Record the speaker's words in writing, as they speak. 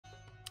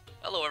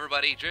Hello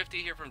everybody, Drifty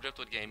here from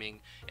Driftwood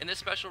Gaming. In this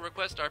special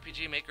request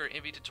RPG Maker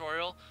Envy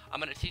tutorial, I'm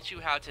going to teach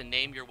you how to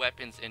name your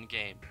weapons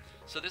in-game.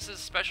 So this is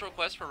a special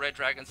request for Red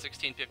Dragon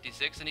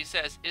 1656, and he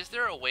says, is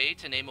there a way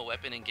to name a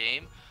weapon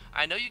in-game?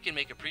 I know you can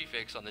make a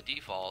prefix on the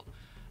default.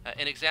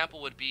 An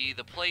example would be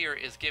the player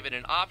is given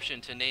an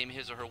option to name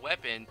his or her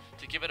weapon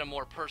to give it a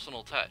more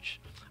personal touch.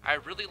 I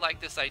really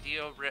like this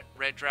idea of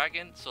Red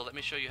Dragon, so let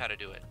me show you how to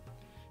do it.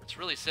 It's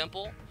really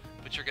simple,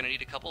 but you're going to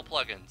need a couple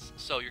plugins.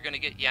 So you're going to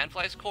get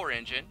Yanfly's core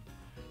engine,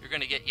 you're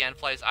going to get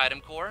Yanfly's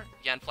item core,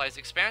 Yanfly's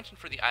expansion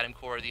for the item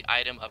core, the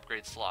item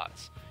upgrade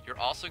slots. You're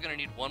also going to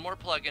need one more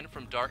plugin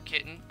from Dark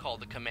Kitten called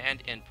the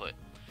command input.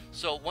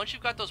 So once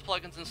you've got those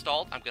plugins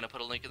installed, I'm going to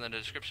put a link in the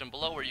description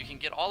below where you can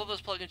get all of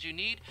those plugins you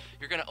need.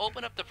 You're going to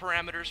open up the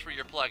parameters for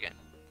your plugin.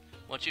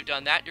 Once you've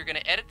done that, you're going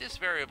to edit this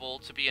variable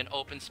to be an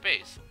open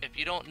space. If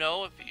you don't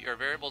know if your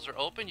variables are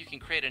open, you can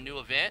create a new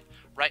event,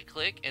 right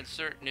click,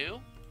 insert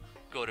new,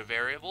 go to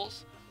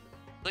variables,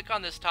 click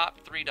on this top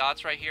three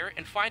dots right here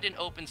and find an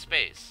open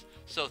space.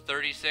 So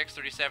 36,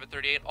 37,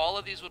 38, all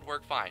of these would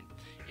work fine.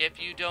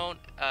 If you don't,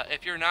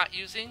 if you're not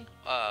using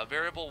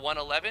variable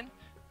 111,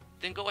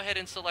 then go ahead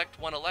and select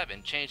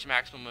 111. Change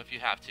maximum if you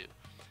have to.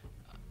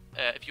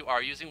 If you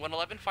are using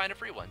 111, find a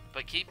free one,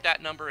 but keep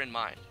that number in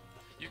mind.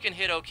 You can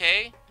hit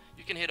OK.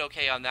 You can hit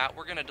OK on that.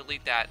 We're going to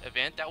delete that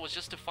event. That was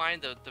just to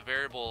find the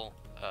variable,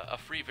 a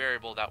free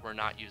variable that we're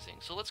not using.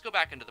 So let's go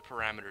back into the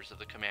parameters of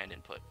the command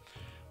input.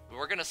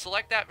 We're going to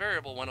select that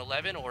variable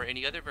 111 or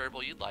any other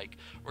variable you'd like.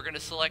 We're going to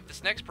select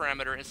this next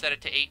parameter and set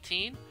it to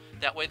 18.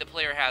 That way the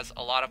player has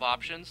a lot of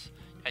options.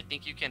 I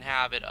think you can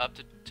have it up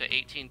to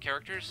 18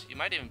 characters. You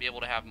might even be able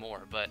to have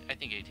more, but I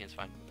think 18 is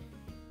fine.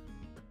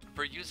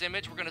 For use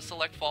image, we're going to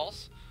select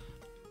false.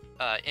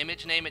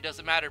 Image name, it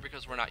doesn't matter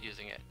because we're not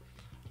using it.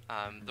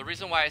 The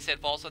reason why I said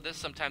false on this,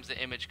 sometimes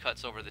the image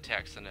cuts over the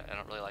text and I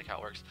don't really like how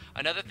it works.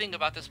 Another thing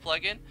about this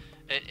plugin,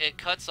 it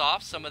cuts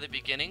off some of the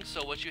beginning,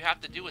 so what you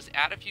have to do is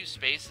add a few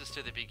spaces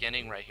to the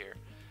beginning right here.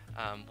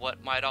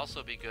 What might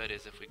also be good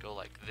is if we go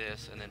like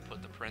this and then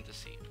put the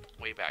parenthesis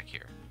way back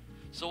here.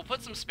 So we'll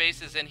put some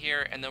spaces in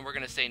here and then we're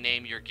going to say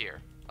name your gear,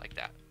 like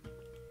that.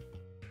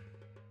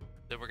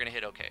 Then we're going to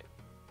hit OK.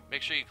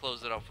 Make sure you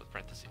close it off with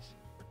parentheses.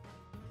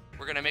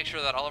 We're going to make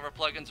sure that all of our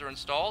plugins are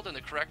installed in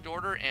the correct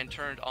order and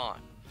turned on.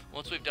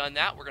 Once we've done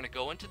that, we're going to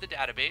go into the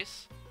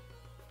database.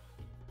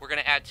 We're going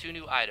to add two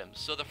new items.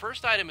 So the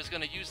first item is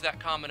going to use that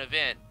common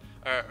event,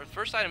 or the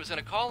first item is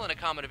going to call in a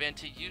common event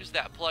to use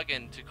that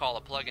plugin to call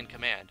a plugin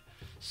command.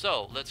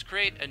 So let's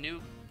create a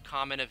new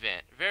common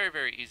event. Very,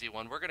 very easy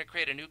one. We're going to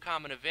create a new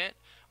common event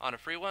on a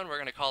free one. We're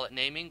going to call it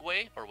naming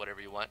way or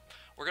whatever you want.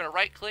 We're going to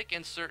right click,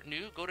 insert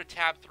new, go to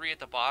tab 3 at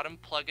the bottom,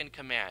 plugin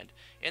command.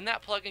 In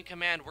that plugin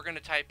command, we're going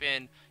to type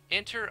in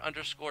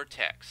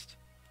enter_text,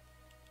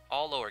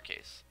 all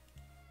lowercase.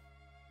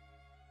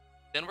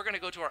 Then we're going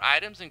to go to our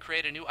items and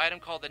create a new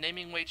item called the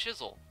naming way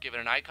chisel. Give it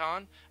an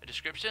icon, a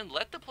description.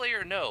 Let the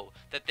player know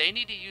that they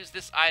need to use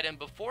this item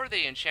before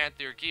they enchant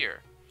their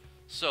gear.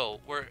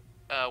 So we're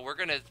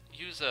going to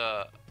use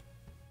a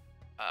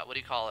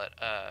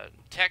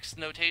text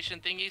notation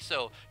thingy.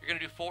 So you're going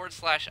to do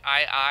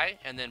 /II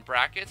and then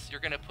brackets. You're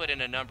going to put in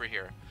a number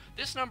here.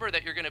 This number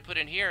that you're going to put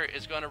in here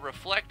is going to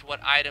reflect what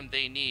item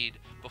they need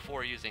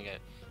before using it.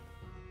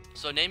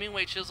 So naming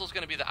way chisel is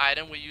going to be the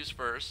item we use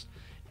first.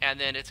 And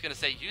then it's going to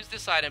say use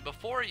this item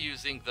before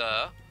using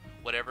the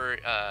whatever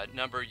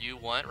number you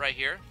want right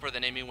here for the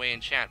naming way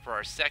enchant for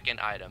our second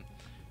item.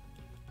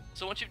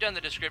 So once you've done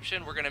the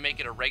description, we're going to make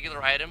it a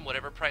regular item,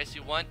 whatever price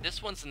you want.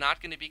 This one's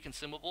not going to be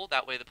consumable.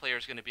 That way the player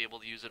is going to be able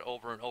to use it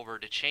over and over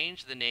to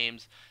change the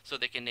names so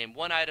they can name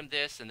one item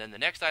this and then the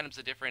next item's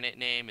a different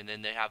name and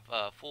then they have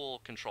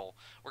full control.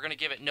 We're going to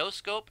give it no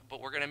scope, but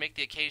we're going to make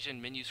the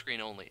occasion menu screen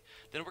only.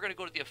 Then we're going to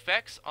go to the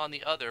effects on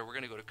the other. We're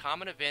going to go to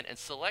common event and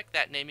select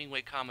that naming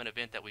way common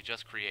event that we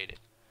just created.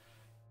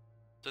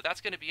 So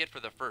that's going to be it for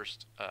the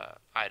first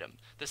item.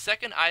 The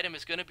second item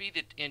is going to be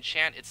the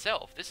enchant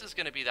itself. This is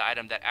going to be the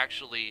item that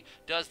actually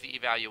does the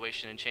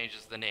evaluation and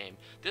changes the name.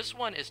 This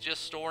one is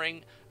just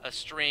storing a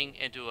string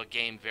into a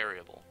game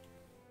variable.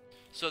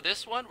 So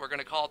this one, we're going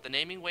to call it the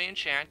naming way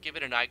enchant, give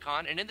it an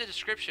icon, and in the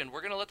description, we're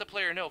going to let the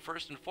player know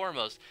first and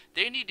foremost,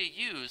 they need to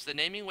use the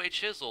naming way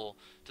chisel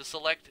to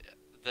select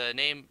the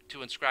name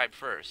to inscribe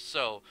first.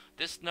 So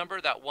this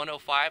number, that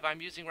 105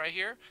 I'm using right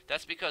here,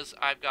 that's because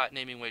I've got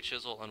naming way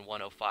chisel on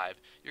 105.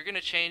 You're going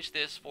to change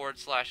this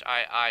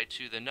 /II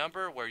to the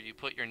number where you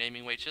put your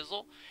naming way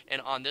chisel,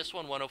 and on this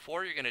one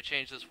 104 you're going to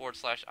change this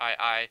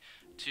 /II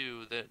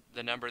to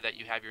the number that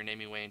you have your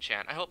naming way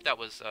enchant. I hope that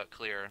was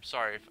clear.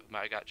 Sorry if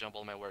I got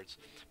jumbled in my words.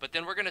 But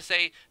then we're going to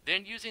say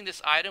then using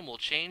this item will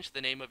change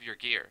the name of your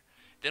gear.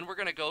 Then we're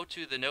going to go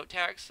to the note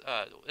tags.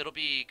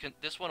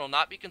 This one will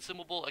not be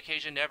consumable,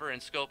 occasion never,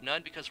 and scope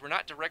none because we're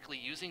not directly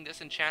using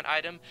this enchant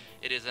item.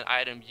 It is an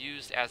item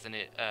used as an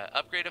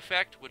upgrade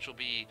effect, which will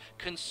be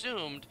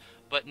consumed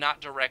but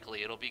not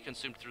directly. It'll be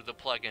consumed through the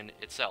plugin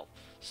itself.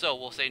 So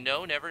we'll say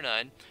no, never,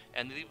 none,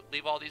 and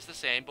leave all these the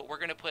same, but we're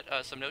going to put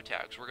some note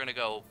tags. We're going to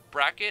go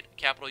bracket,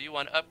 capital U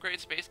on upgrade,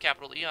 space,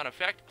 capital E on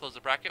effect, close the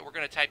bracket. We're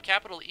going to type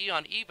capital E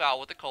on eval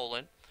with a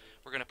colon.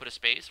 We're going to put a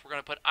space. We're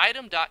going to put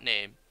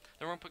item.name.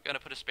 Then we're going to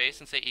put a space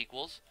and say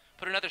equals.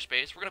 Put another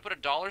space. We're going to put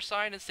a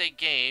 $sign and say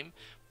game.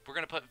 We're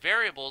going to put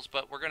variables,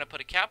 but we're going to put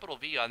a capital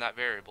V on that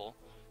variable.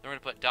 Then we're going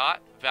to put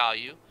dot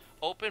value,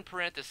 open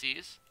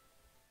parentheses,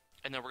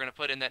 and then we're going to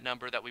put in that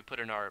number that we put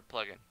in our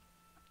plugin.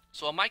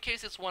 So in my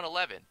case, it's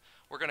 111.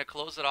 We're going to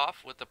close it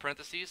off with the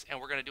parentheses, and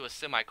we're going to do a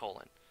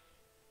semicolon.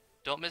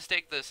 Don't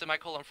mistake the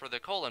semicolon for the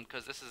colon,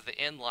 because this is the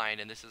end line,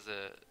 and this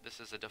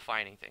is a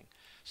defining thing.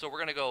 So we're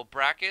going to go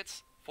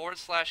brackets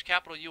 /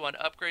 capital U on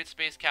upgrade,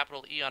 space,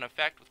 capital E on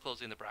effect with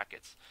closing the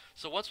brackets.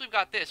 So once we've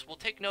got this, we'll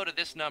take note of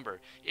this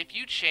number. If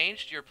you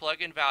changed your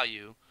plugin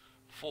value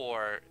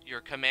for your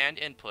command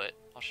input,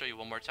 I'll show you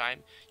one more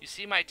time. You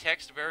see my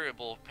text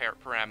variable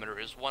parameter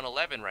is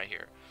 111 right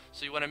here.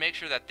 So you want to make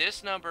sure that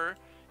this number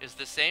is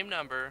the same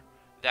number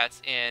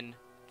that's in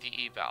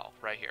the eval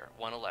right here,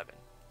 111.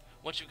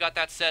 Once you've got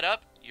that set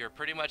up, you're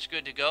pretty much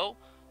good to go.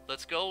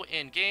 Let's go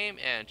in game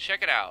and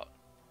check it out.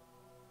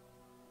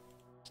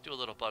 Let's do a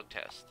little bug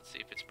test. Let's see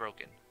if it's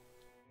broken.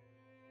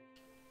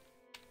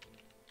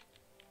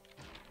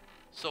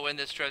 So in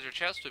this treasure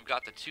chest, we've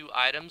got the 2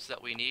 items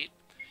that we need.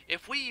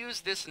 If we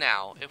use this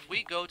now, if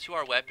we go to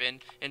our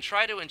weapon and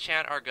try to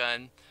enchant our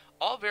gun,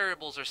 all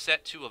variables are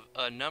set to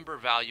a number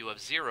value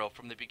of 0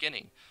 from the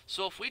beginning.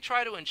 So if we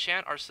try to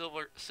enchant our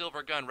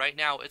silver gun right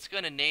now, it's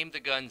going to name the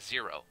gun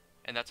 0,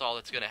 and that's all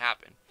that's going to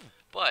happen.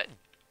 But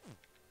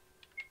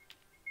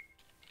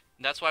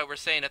that's why we're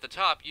saying at the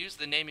top, use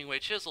the naming way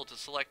chisel to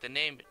select the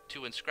name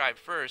to inscribe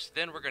first,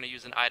 then we're going to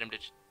use an item,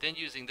 then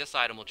using this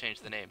item will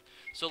change the name.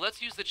 So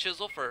let's use the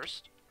chisel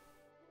first,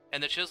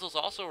 and the chisel's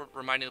also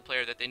reminding the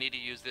player that they need to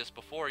use this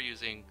before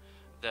using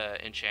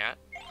the enchant.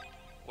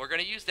 We're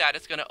going to use that.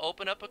 It's going to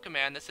open up a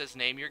command that says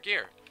name your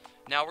gear.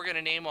 Now we're going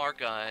to name our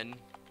gun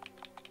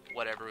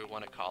whatever we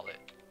want to call it.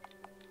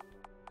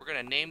 We're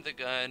going to name the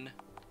gun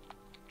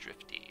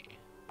Drifty.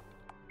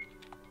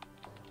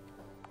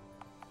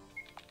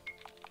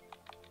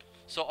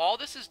 So all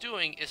this is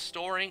doing is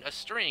storing a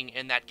string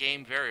in that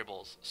game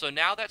variables. So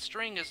now that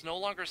string is no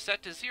longer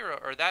set to 0,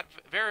 or that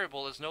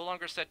variable is no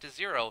longer set to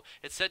 0.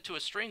 It's set to a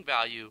string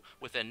value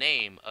with a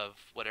name of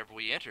whatever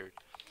we entered.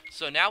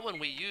 So now when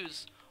we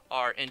use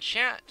our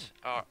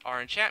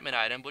enchantment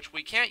item, which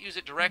we can't use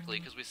it directly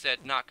because we said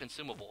not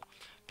consumable,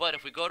 but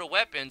if we go to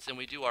weapons and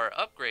we do our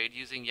upgrade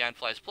using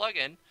Yanfly's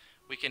plugin,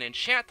 we can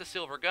enchant the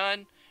silver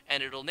gun,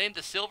 and it'll name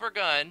the silver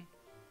gun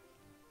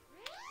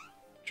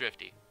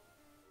Drifty.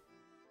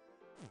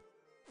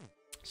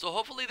 So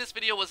hopefully this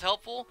video was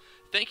helpful.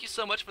 Thank you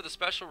so much for the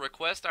special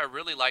request. I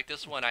really like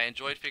this one. I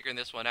enjoyed figuring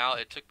this one out.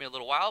 It took me a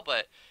little while,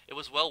 but it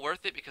was well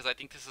worth it because I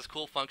think this is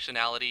cool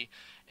functionality,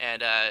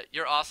 and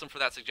you're awesome for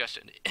that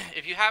suggestion.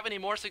 If you have any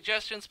more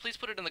suggestions, please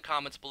put it in the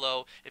comments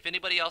below. If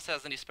anybody else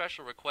has any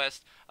special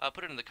requests,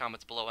 put it in the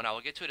comments below, and I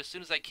will get to it as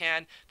soon as I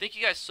can. Thank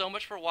you guys so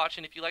much for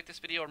watching. If you like this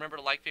video, remember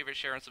to like, favorite,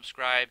 share, and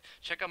subscribe.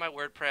 Check out my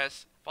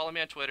WordPress. Follow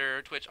me on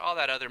Twitter, Twitch, all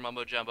that other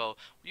mumbo jumbo.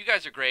 You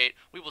guys are great.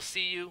 We will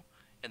see you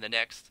in the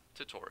next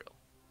tutorial.